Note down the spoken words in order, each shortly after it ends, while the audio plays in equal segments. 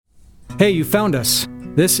Hey, you found us.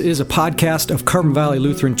 This is a podcast of Carbon Valley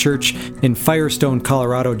Lutheran Church in Firestone,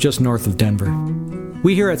 Colorado, just north of Denver.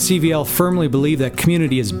 We here at CVL firmly believe that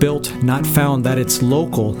community is built, not found, that it's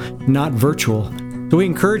local, not virtual. So we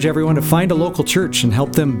encourage everyone to find a local church and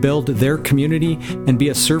help them build their community and be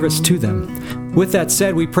a service to them. With that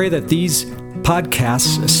said, we pray that these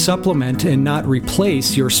podcasts supplement and not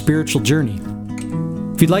replace your spiritual journey.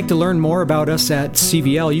 If you'd like to learn more about us at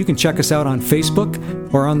CVL, you can check us out on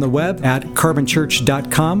Facebook or on the web at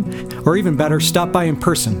carbonchurch.com, or even better, stop by in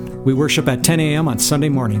person. We worship at 10 a.m. on Sunday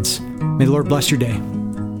mornings. May the Lord bless your day.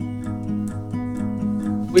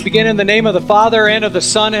 We begin in the name of the Father, and of the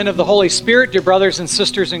Son, and of the Holy Spirit, dear brothers and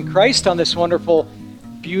sisters in Christ, on this wonderful,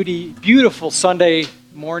 beautiful Sunday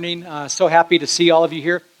morning. So happy to see all of you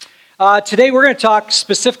here. Today we're going to talk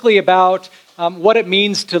specifically about what it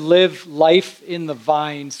means to live life in the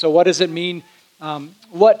vine. So what does it mean?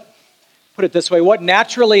 Put it this way, what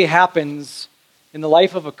naturally happens in the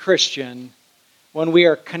life of a Christian when we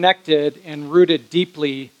are connected and rooted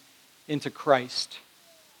deeply into Christ?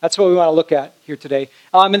 That's what we want to look at here today.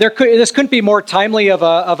 And this couldn't be more timely of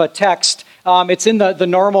a text. It's in the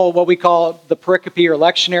normal, what we call the pericope or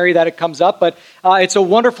lectionary that it comes up, but it's a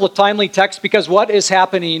wonderful, timely text because what is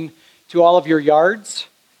happening to all of your yards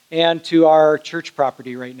and to our church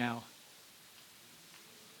property right now?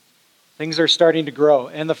 Things are starting to grow.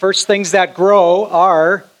 And the first things that grow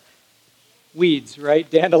are weeds, right?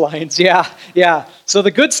 Dandelions, yeah. So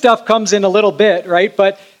the good stuff comes in a little bit, right?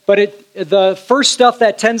 But the first stuff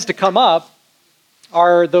that tends to come up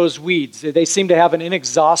are those weeds. They seem to have an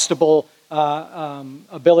inexhaustible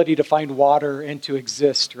ability to find water and to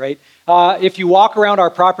exist, right? If you walk around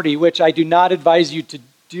our property, which I do not advise you to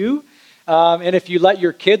do, and if you let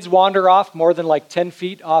your kids wander off more than like 10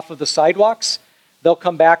 feet off of the sidewalks, they'll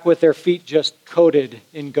come back with their feet just coated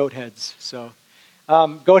in goat heads. So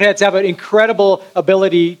goat heads have an incredible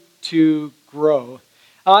ability to grow.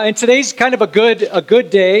 And today's kind of a good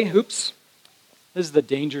day. Oops. This is the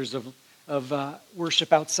dangers of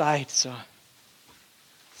worship outside. So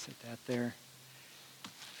set that there.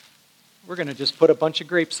 We're going to just put a bunch of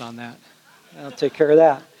grapes on that. I'll take care of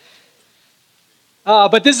that.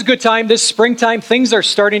 But this is a good time. This springtime, things are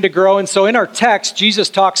starting to grow. And so in our text,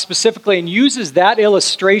 Jesus talks specifically and uses that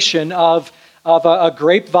illustration of a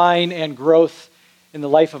grapevine and growth in the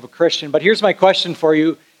life of a Christian. But here's my question for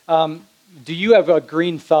you. Do you have a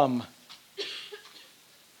green thumb?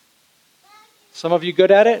 Some of you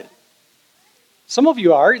good at it? Some of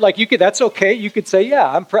you are. That's okay. You could say, yeah,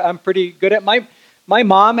 I'm pretty good at it. My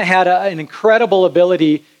mom had an incredible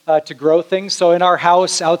ability to grow things. So in our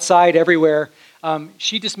house, outside, everywhere,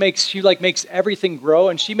 she makes everything grow,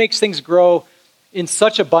 and she makes things grow in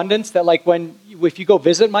such abundance that if you go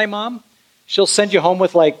visit my mom, she'll send you home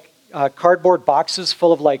with cardboard boxes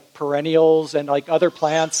full of perennials and other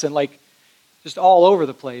plants and just all over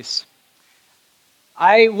the place.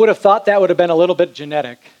 I would have thought that would have been a little bit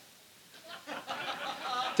genetic.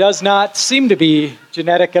 Does not seem to be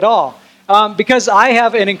genetic at all, because I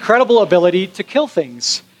have an incredible ability to kill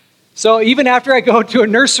things. So even after I go to a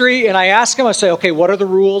nursery and I ask them, I say, okay, what are the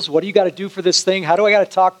rules? What do you got to do for this thing? How do I got to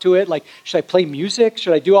talk to it? Should I play music?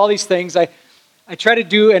 Should I do all these things? I try to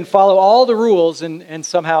do and follow all the rules, and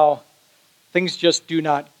somehow things just do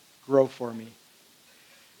not grow for me.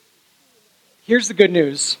 Here's the good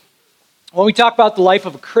news. When we talk about the life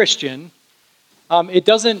of a Christian, it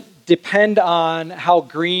doesn't depend on how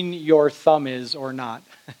green your thumb is or not,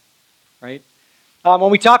 right?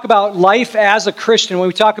 When we talk about life as a Christian, when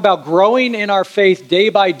we talk about growing in our faith day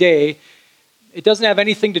by day, it doesn't have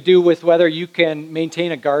anything to do with whether you can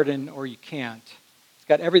maintain a garden or you can't. It's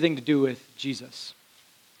got everything to do with Jesus.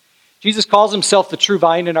 Jesus calls himself the true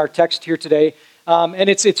vine in our text here today, and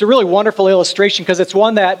it's a really wonderful illustration because it's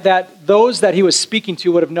one that those that he was speaking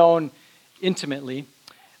to would have known intimately.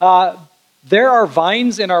 There are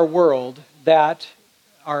vines in our world that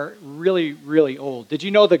are really, really old. Did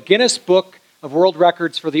you know the Guinness Book of World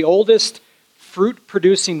Records for the oldest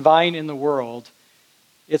fruit-producing vine in the world?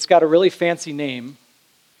 It's got a really fancy name.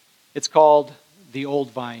 It's called the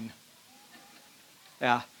Old Vine.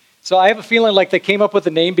 Yeah. So I have a feeling like they came up with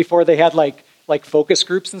the name before they had like focus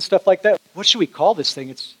groups and stuff like that. What should we call this thing?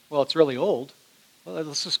 It's really old. Well,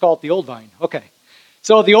 let's just call it the Old Vine. Okay.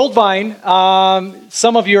 So the Old Vine,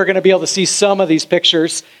 some of you are going to be able to see some of these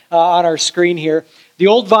pictures on our screen here. The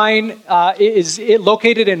Old Vine is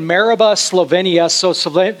located in Maribor, Slovenia. So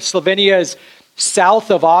Slovenia is south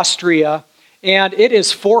of Austria, and it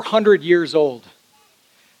is 400 years old.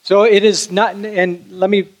 So it is not, and let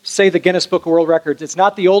me say the Guinness Book of World Records, it's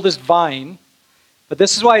not the oldest vine, but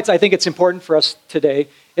this is why I think it's important for us today.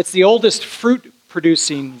 It's the oldest fruit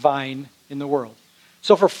producing vine in the world.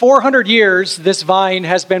 So for 400 years, this vine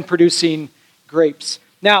has been producing grapes.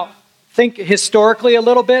 Now, think historically a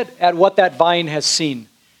little bit at what that vine has seen,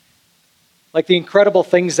 like the incredible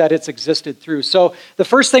things that it's existed through. So the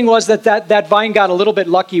first thing was that vine got a little bit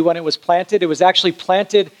lucky when it was planted. It was actually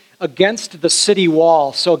planted against the city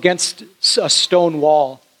wall, so against a stone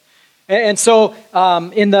wall. And so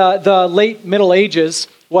in the late Middle Ages,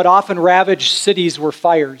 what often ravaged cities were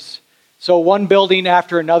fires. So one building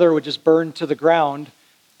after another would just burn to the ground,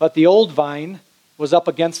 but the old vine was up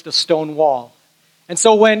against a stone wall. And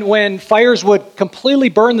so when fires would completely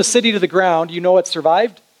burn the city to the ground, you know what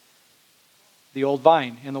survived? The old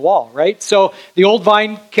vine in the wall, right? So the old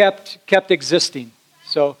vine kept existing.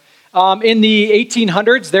 So in the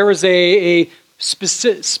 1800s, there was a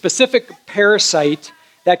specific parasite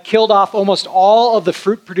that killed off almost all of the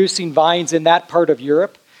fruit-producing vines in that part of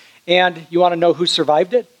Europe. And you want to know who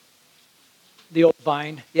survived it? The old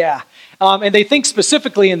vine, yeah. And they think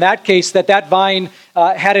specifically in that case that vine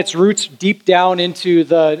had its roots deep down into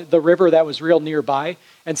the river that was real nearby.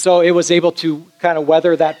 And so it was able to kind of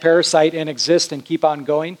weather that parasite and exist and keep on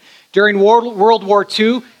going. During World War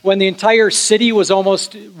II, when the entire city was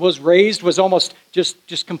almost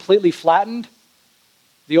just completely flattened,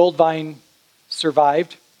 the old vine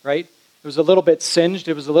survived, right? It was a little bit singed,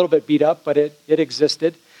 it was a little bit beat up, but it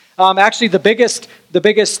existed. Actually, the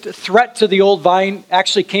biggest threat to the old vine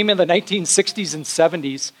actually came in the 1960s and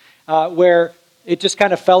 70s, where it just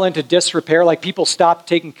kind of fell into disrepair, like people stopped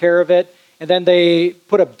taking care of it, and then they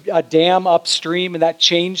put a dam upstream, and that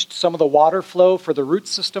changed some of the water flow for the root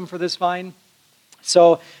system for this vine.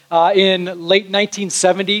 So in late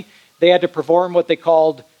 1970, they had to perform what they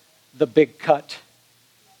called the big cut.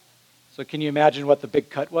 So can you imagine what the big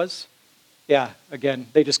cut was? Yeah, again,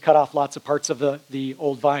 they just cut off lots of parts of the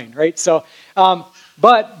old vine, right? So,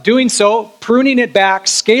 but doing so, pruning it back,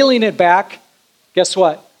 scaling it back, guess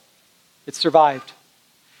what? It survived.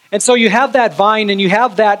 And so you have that vine and you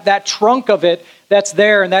have that trunk of it that's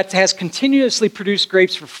there and that has continuously produced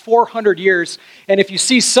grapes for 400 years. And if you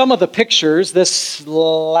see some of the pictures, this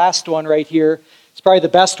last one right here, it's probably the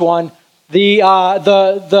best one.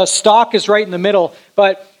 The stalk is right in the middle,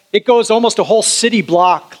 but it goes almost a whole city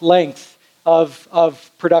block length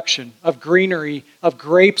of production, of greenery, of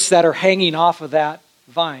grapes that are hanging off of that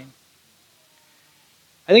vine.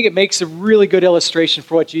 I think it makes a really good illustration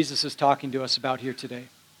for what Jesus is talking to us about here today.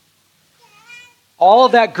 All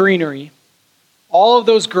of that greenery, all of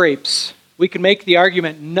those grapes, we can make the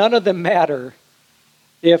argument none of them matter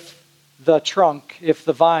if the trunk, if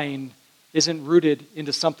the vine isn't rooted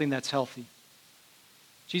into something that's healthy.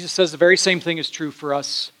 Jesus says the very same thing is true for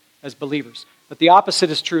us as believers, but the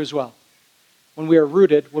opposite is true as well. When we are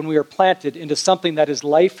rooted, when we are planted into something that is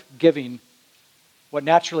life-giving, what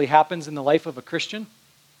naturally happens in the life of a Christian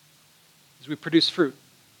is we produce fruit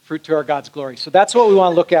to our God's glory. So that's what we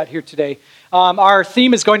want to look at here today. Our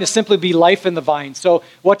theme is going to simply be life in the vine. So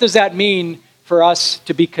what does that mean for us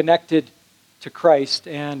to be connected to Christ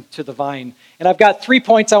and to the vine? And I've got 3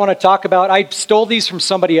 points I want to talk about. I stole these from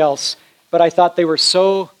somebody else, but I thought they were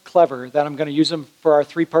so clever that I'm going to use them for our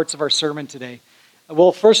 3 parts of our sermon today.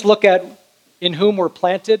 We'll first look at in whom we're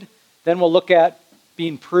planted, then we'll look at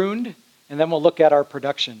being pruned, and then we'll look at our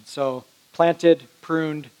production. So planted,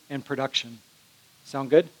 pruned, and production.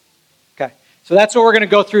 Sound good? Okay. So that's what we're going to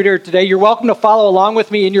go through here today. You're welcome to follow along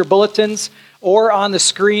with me in your bulletins or on the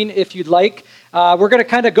screen if you'd like. We're going to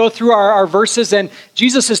kind of go through our verses, and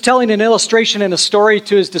Jesus is telling an illustration and a story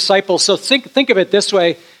to his disciples. So think of it this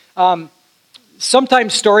way.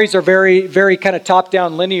 Sometimes stories are very, very kind of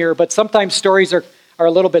top-down linear, but sometimes stories are a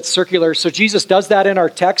little bit circular. So Jesus does that in our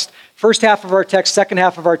text. First half of our text, second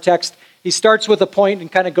half of our text, he starts with a point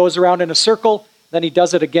and kind of goes around in a circle. Then he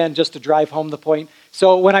does it again just to drive home the point.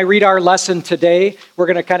 So when I read our lesson today, we're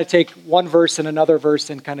going to kind of take one verse and another verse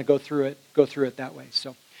and kind of go through it that way.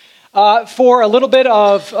 So for a little bit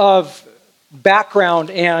of background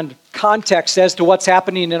and context as to what's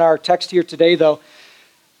happening in our text here today, though,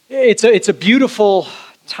 it's a beautiful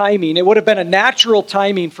timing. It would have been a natural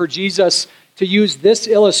timing for Jesus to use this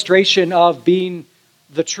illustration of being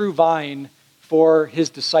the true vine for his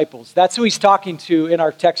disciples. That's who he's talking to in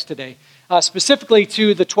our text today. Specifically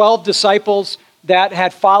to the 12 disciples that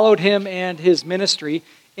had followed him and his ministry.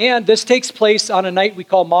 And this takes place on a night we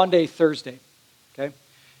call Maundy Thursday. Okay?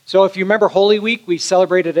 So if you remember Holy Week, we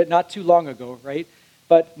celebrated it not too long ago, right?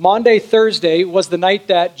 But Maundy Thursday was the night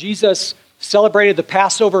that Jesus celebrated the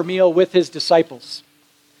Passover meal with his disciples.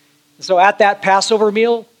 And so at that Passover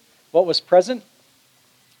meal, what was present?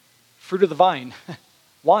 Fruit of the vine,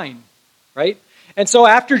 wine, right? And so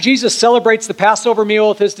after Jesus celebrates the Passover meal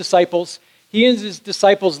with his disciples, he and his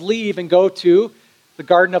disciples leave and go to the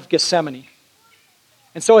Garden of Gethsemane.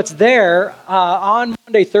 And so it's there on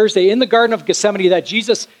Monday, Thursday, in the Garden of Gethsemane that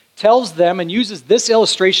Jesus tells them and uses this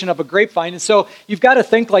illustration of a grapevine. And so you've got to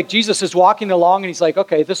think like Jesus is walking along and he's like,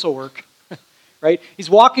 okay, this will work, right? He's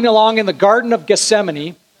walking along in the Garden of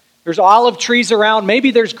Gethsemane. There's olive trees around.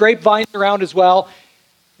 Maybe there's grapevines around as well. And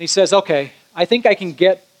he says, okay, I think I can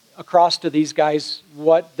get across to these guys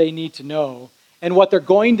what they need to know and what they're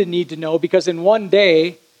going to need to know, because in one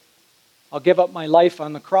day, I'll give up my life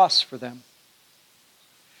on the cross for them.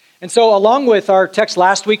 And so along with our text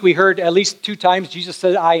last week, we heard at least 2 times Jesus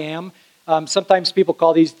said, I am. Sometimes people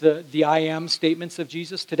call these the I am statements of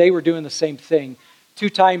Jesus. Today we're doing the same thing. 2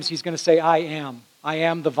 times he's going to say, I am. I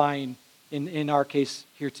am the vine in our case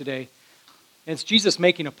here today. And it's Jesus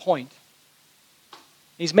making a point.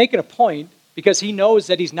 He's making a point because he knows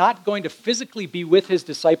that he's not going to physically be with his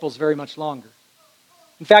disciples very much longer.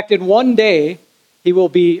 In fact, in one day, he will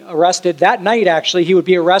be arrested. That night, actually, he would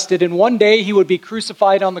be arrested. And one day, he would be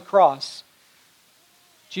crucified on the cross.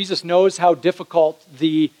 Jesus knows how difficult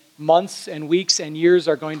the months and weeks and years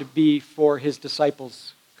are going to be for his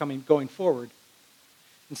disciples going forward.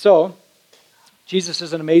 And so, Jesus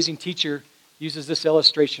is an amazing teacher, uses this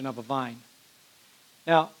illustration of a vine.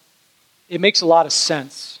 Now, it makes a lot of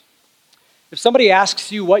sense. If somebody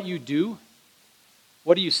asks you what you do,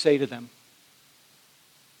 what do you say to them?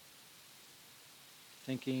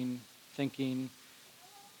 Thinking,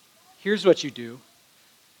 here's what you do.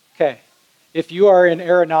 Okay, if you are in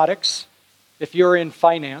aeronautics, if you're in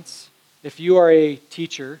finance, if you are a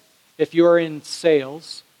teacher, if you are in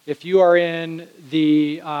sales, if you are in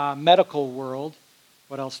the medical world,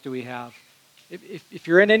 what else do we have? If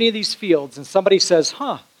you're in any of these fields and somebody says,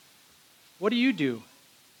 what do you do?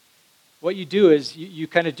 What you do is you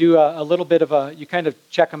kind of do a little bit of you kind of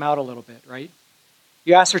check them out a little bit, right?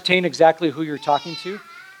 You ascertain exactly who you're talking to.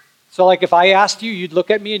 So like if I asked you, you'd look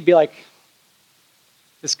at me and be like,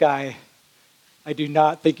 this guy, I do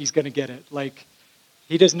not think he's going to get it. Like,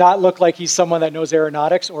 he does not look like he's someone that knows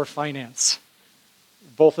aeronautics or finance.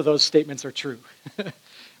 Both of those statements are true.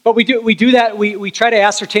 But we do that, we try to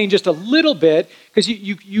ascertain just a little bit because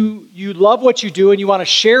you love what you do and you want to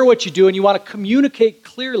share what you do and you want to communicate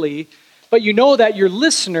clearly, but you know that your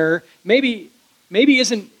listener maybe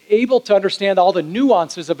isn't able to understand all the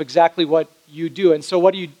nuances of exactly what you do. And so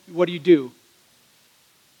what do you do?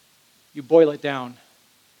 You boil it down,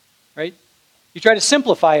 right? You try to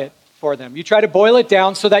simplify it for them. You try to boil it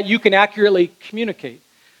down so that you can accurately communicate.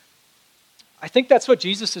 I think that's what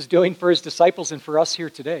Jesus is doing for his disciples and for us here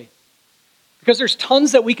today. Because there's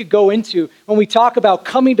tons that we could go into when we talk about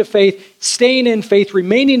coming to faith, staying in faith,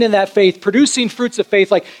 remaining in that faith, producing fruits of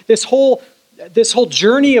faith, like this whole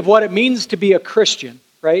journey of what it means to be a Christian.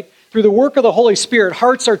 Right? Through the work of the Holy Spirit,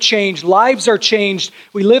 hearts are changed, lives are changed.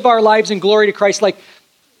 We live our lives in glory to Christ. Like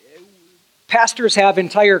pastors have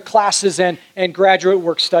entire classes and graduate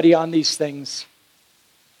work study on these things.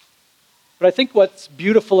 But I think what's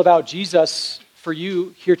beautiful about Jesus for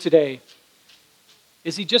you here today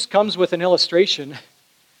is he just comes with an illustration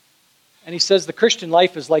and he says the Christian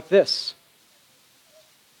life is like this.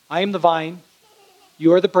 I am the vine,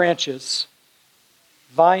 you are the branches.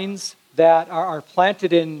 Vines that are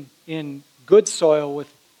planted in good soil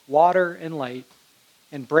with water and light,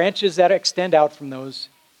 and branches that extend out from those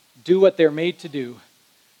do what they're made to do.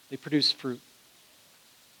 They produce fruit.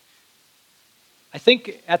 I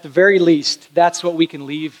think at the very least, that's what we can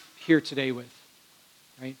leave here today with.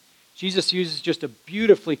 Right? Jesus uses just a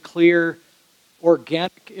beautifully clear,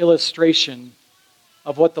 organic illustration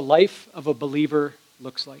of what the life of a believer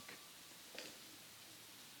looks like.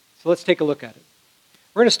 So let's take a look at it.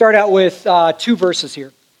 We're going to start out with 2 verses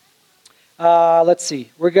here. Let's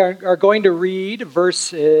see. We are going to read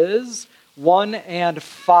verses 1 and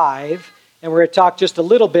 5, and we're going to talk just a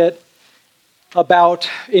little bit about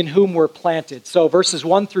in whom we're planted. So verses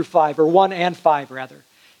 1 through 5, or 1 and 5 rather.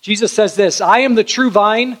 Jesus says this, I am the true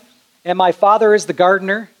vine, and my Father is the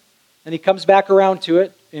gardener. And he comes back around to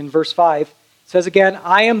it in verse 5. It says again,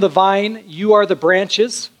 I am the vine, you are the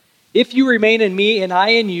branches. If you remain in me and I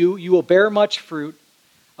in you, you will bear much fruit.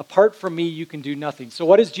 Apart from me, you can do nothing. So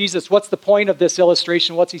what's the point of this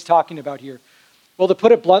illustration? What's he talking about here? Well, to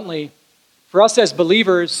put it bluntly, for us as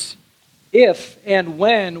believers, if and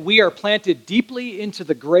when we are planted deeply into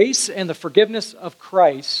the grace and the forgiveness of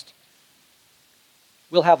Christ,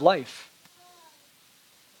 we'll have life.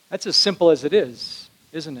 That's as simple as it is,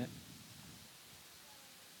 isn't it?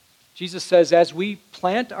 Jesus says, as we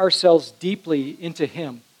plant ourselves deeply into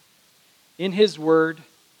him, in his word,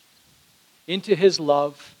 into his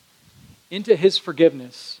love, into his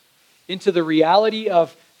forgiveness, into the reality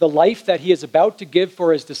of the life that he is about to give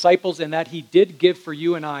for his disciples and that he did give for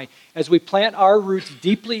you and I, as we plant our roots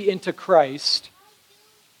deeply into Christ,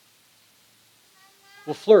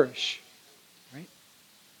 will flourish. Right?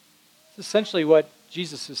 That's essentially what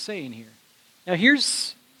Jesus is saying here. Now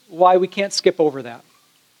here's why we can't skip over that,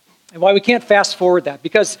 and why we can't fast forward that.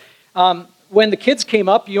 Because when the kids came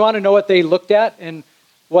up, you want to know what they looked at and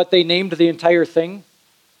what they named the entire thing?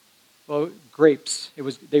 Well, grapes.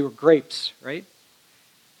 They were grapes, right?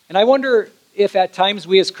 And I wonder if at times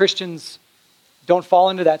we as Christians don't fall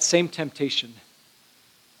into that same temptation.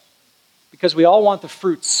 Because we all want the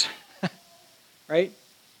fruits, right?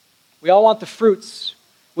 We all want the fruits.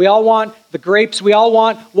 We all want the grapes. We all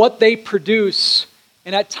want what they produce.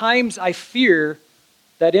 And at times I fear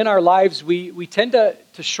that in our lives we tend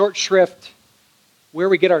to short shrift where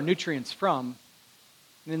we get our nutrients from.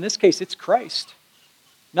 And in this case, it's Christ.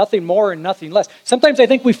 Nothing more and nothing less. Sometimes I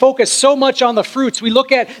think we focus so much on the fruits. We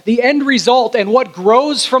look at the end result and what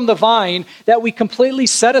grows from the vine that we completely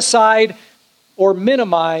set aside or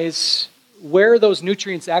minimize where those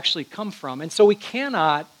nutrients actually come from. And so we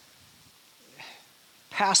cannot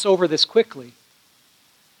pass over this quickly.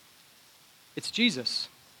 It's Jesus.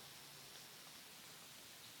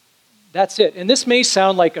 That's it. And this may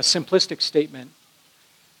sound like a simplistic statement,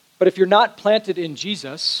 but if you're not planted in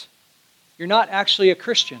Jesus, you're not actually a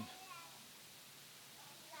Christian.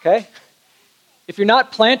 Okay? If you're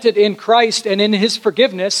not planted in Christ and in his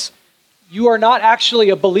forgiveness, you are not actually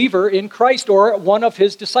a believer in Christ or one of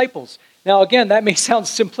his disciples. Now, again, that may sound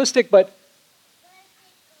simplistic, but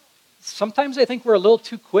sometimes I think we're a little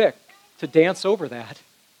too quick to dance over that.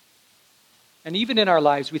 And even in our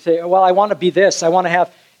lives, we say, well, I want to be this, I want to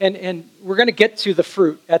have, and we're going to get to the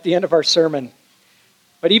fruit at the end of our sermon.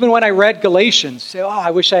 But even when I read Galatians, say,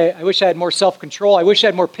 I wish I had more self-control. I wish I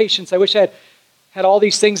had more patience. I wish I had all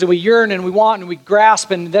these things that we yearn and we want and we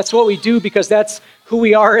grasp, and that's what we do because that's who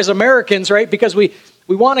we are as Americans, right? Because we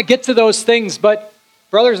want to get to those things. But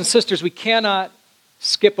brothers and sisters, we cannot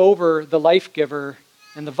skip over the life giver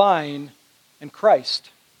and the vine and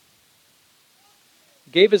Christ.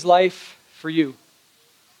 He gave his life for you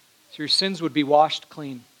so your sins would be washed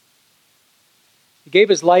clean. He gave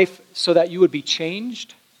his life so that you would be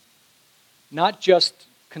changed, not just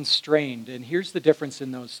constrained. And here's the difference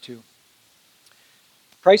in those two.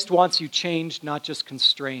 Christ wants you changed, not just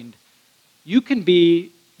constrained. You can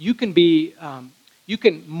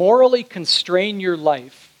morally constrain your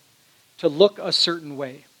life to look a certain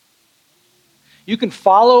way. You can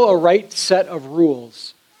follow a right set of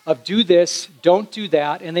rules of do this, don't do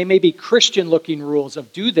that, and they may be Christian-looking rules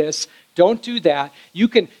of do this, don't do that. You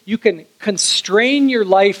can constrain your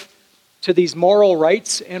life to these moral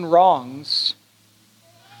rights and wrongs.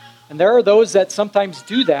 And there are those that sometimes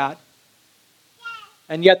do that,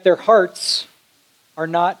 and yet their hearts are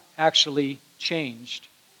not actually changed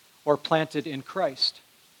or planted in Christ.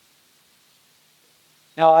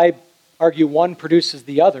 Now, I argue one produces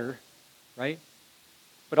the other, right?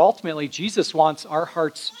 But ultimately, Jesus wants our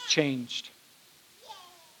hearts changed,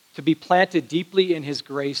 to be planted deeply in his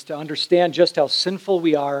grace, to understand just how sinful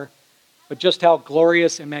we are, but just how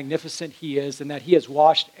glorious and magnificent he is, and that he has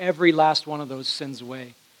washed every last one of those sins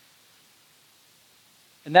away.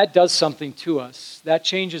 And that does something to us. That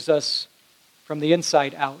changes us from the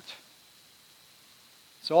inside out.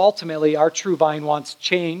 So ultimately, our true vine wants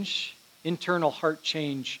change, internal heart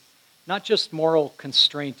change, not just moral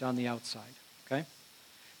constraint on the outside. Okay?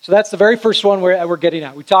 So that's the very first one we're getting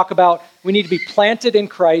at. We talk about we need to be planted in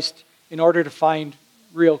Christ in order to find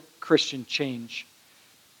real Christian change.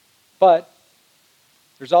 But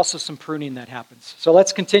there's also some pruning that happens. So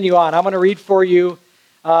let's continue on. I'm going to read for you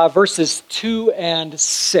verses 2 and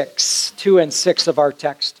 6 of our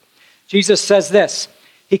text. Jesus says this,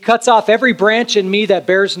 "He cuts off every branch in me that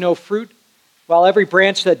bears no fruit, while every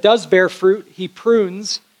branch that does bear fruit, he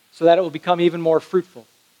prunes so that it will become even more fruitful.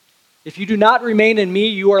 If you do not remain in me,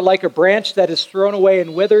 you are like a branch that is thrown away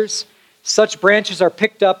and withers. Such branches are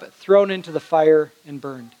picked up, thrown into the fire, and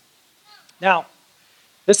burned." Now,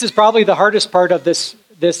 this is probably the hardest part of this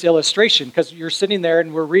illustration, because you're sitting there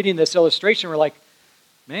and we're reading this illustration, we're like,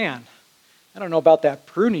 man, I don't know about that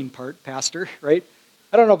pruning part, Pastor, right?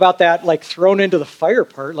 I don't know about that like thrown into the fire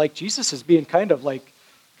part. Like Jesus is being kind of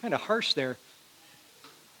harsh there.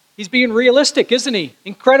 He's being realistic, isn't he?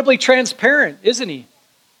 Incredibly transparent, isn't he?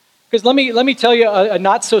 Because let me tell you a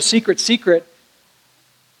not so secret.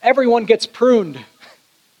 Everyone gets pruned.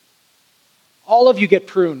 All of you get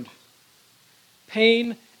pruned.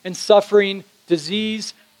 Pain and suffering,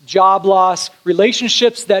 disease, job loss,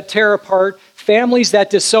 relationships that tear apart, families that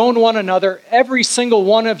disown one another, every single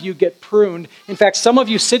one of you get pruned. In fact, some of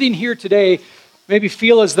you sitting here today Maybe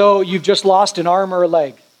feel as though you've just lost an arm or a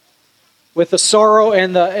leg, with the sorrow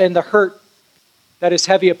and the hurt that is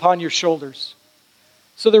heavy upon your shoulders.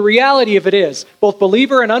 So the reality of it is, both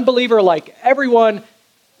believer and unbeliever alike, everyone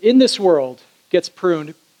in this world gets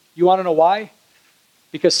pruned. You want to know why?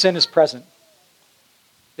 Because sin is present.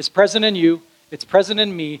 It's present in you, it's present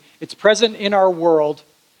in me, it's present in our world,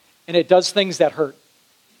 and it does things that hurt.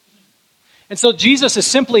 And so Jesus is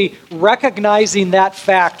simply recognizing that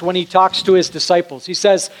fact when he talks to his disciples. He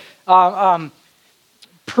says,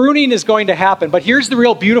 pruning is going to happen. But here's the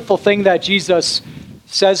real beautiful thing that Jesus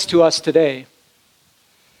says to us today.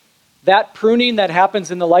 That pruning that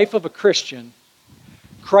happens in the life of a Christian,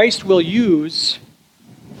 Christ will use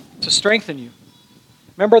to strengthen you.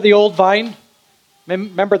 Remember the old vine?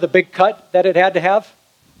 Remember the big cut that it had to have?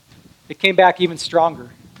 It came back even stronger,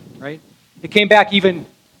 right? It came back even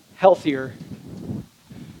healthier.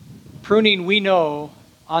 Pruning, we know,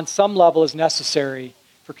 on some level is necessary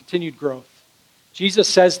for continued growth. Jesus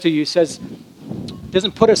says to you,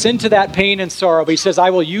 doesn't put us into that pain and sorrow, but he says, I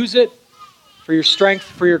will use it for your strength,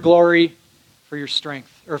 for your glory, for your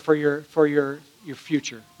strength, or for your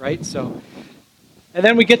future, right? So, and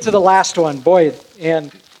then we get to the last one, boy,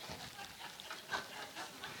 and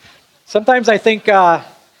sometimes I think God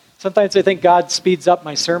speeds up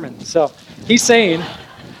my sermon. So he's saying,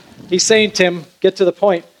 Tim, get to the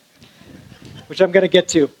point, which I'm going to get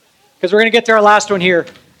to, because we're going to get to our last one here.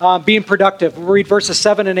 Being productive. We'll read verses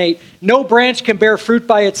 7 and 8. No branch can bear fruit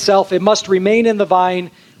by itself. It must remain in the vine.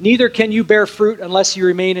 Neither can you bear fruit unless you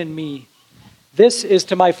remain in me. This is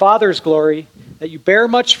to my Father's glory, that you bear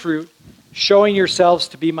much fruit, showing yourselves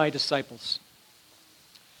to be my disciples.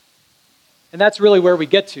 And that's really where we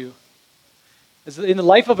get to. In the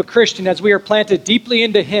life of a Christian, as we are planted deeply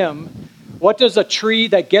into him, what does a tree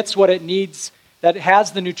that gets what it needs, that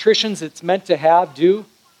has the nutrition it's meant to have, do?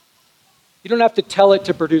 You don't have to tell it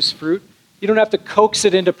to produce fruit. You don't have to coax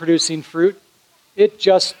it into producing fruit. It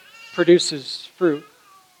just produces fruit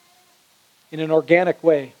in an organic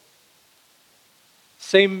way.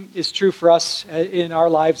 Same is true for us in our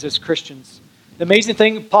lives as Christians. The amazing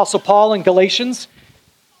thing, Apostle Paul in Galatians,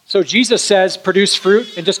 so Jesus says produce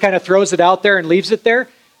fruit and just kind of throws it out there and leaves it there,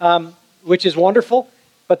 which is wonderful.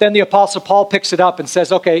 But then the Apostle Paul picks it up and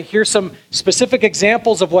says, okay, here's some specific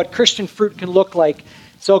examples of what Christian fruit can look like.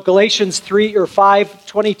 So Galatians 5,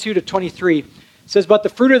 22 to 23 says, but the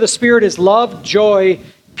fruit of the Spirit is love, joy,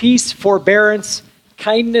 peace, forbearance,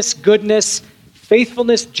 kindness, goodness,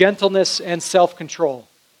 faithfulness, gentleness, and self-control.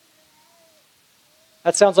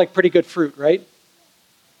 That sounds like pretty good fruit, right?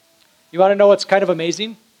 You want to know what's kind of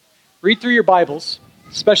amazing? Read through your Bibles,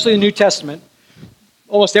 especially the New Testament.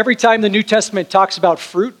 Almost every time the New Testament talks about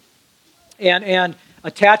fruit and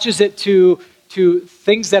attaches it to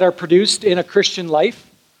things that are produced in a Christian life,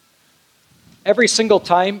 every single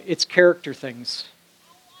time, it's character things.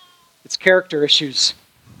 It's character issues,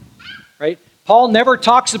 right? Paul never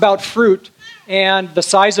talks about fruit and the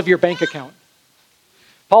size of your bank account.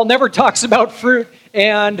 Paul never talks about fruit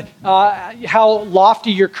and how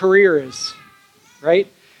lofty your career is, right?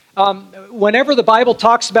 Whenever the Bible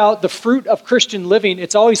talks about the fruit of Christian living,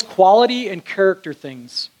 it's always quality and character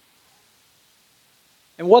things.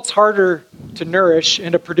 And what's harder to nourish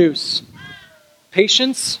and to produce?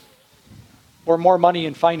 Patience or more money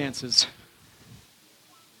and finances?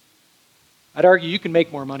 I'd argue you can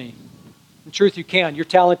make more money. In truth, you can. You're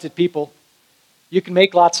talented people. You can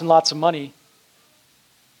make lots and lots of money.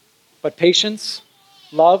 But patience,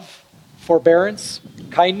 love, forbearance,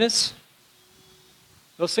 kindness,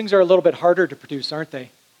 those things are a little bit harder to produce, aren't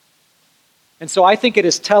they? And so I think it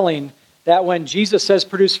is telling that when Jesus says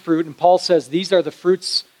produce fruit, and Paul says these are the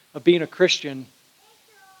fruits of being a Christian,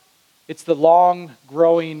 it's the long,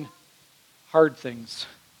 growing, hard things,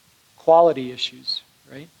 quality issues,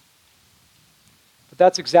 right? But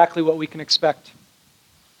that's exactly what we can expect.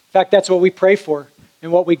 In fact, that's what we pray for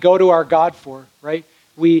and what we go to our God for, right?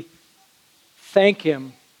 We thank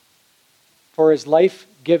him for his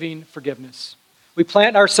life-giving forgiveness. We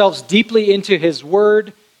plant ourselves deeply into his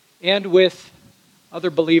word and with other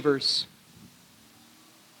believers.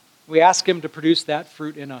 We ask him to produce that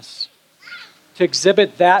fruit in us, to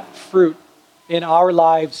exhibit that fruit in our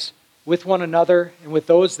lives with one another and with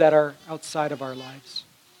those that are outside of our lives.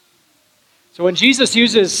 So when Jesus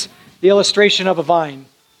uses the illustration of a vine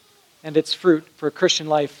and its fruit for a Christian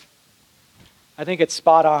life, I think it's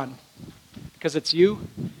spot on, because it's you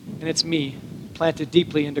and it's me planted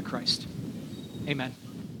deeply into Christ. Amen.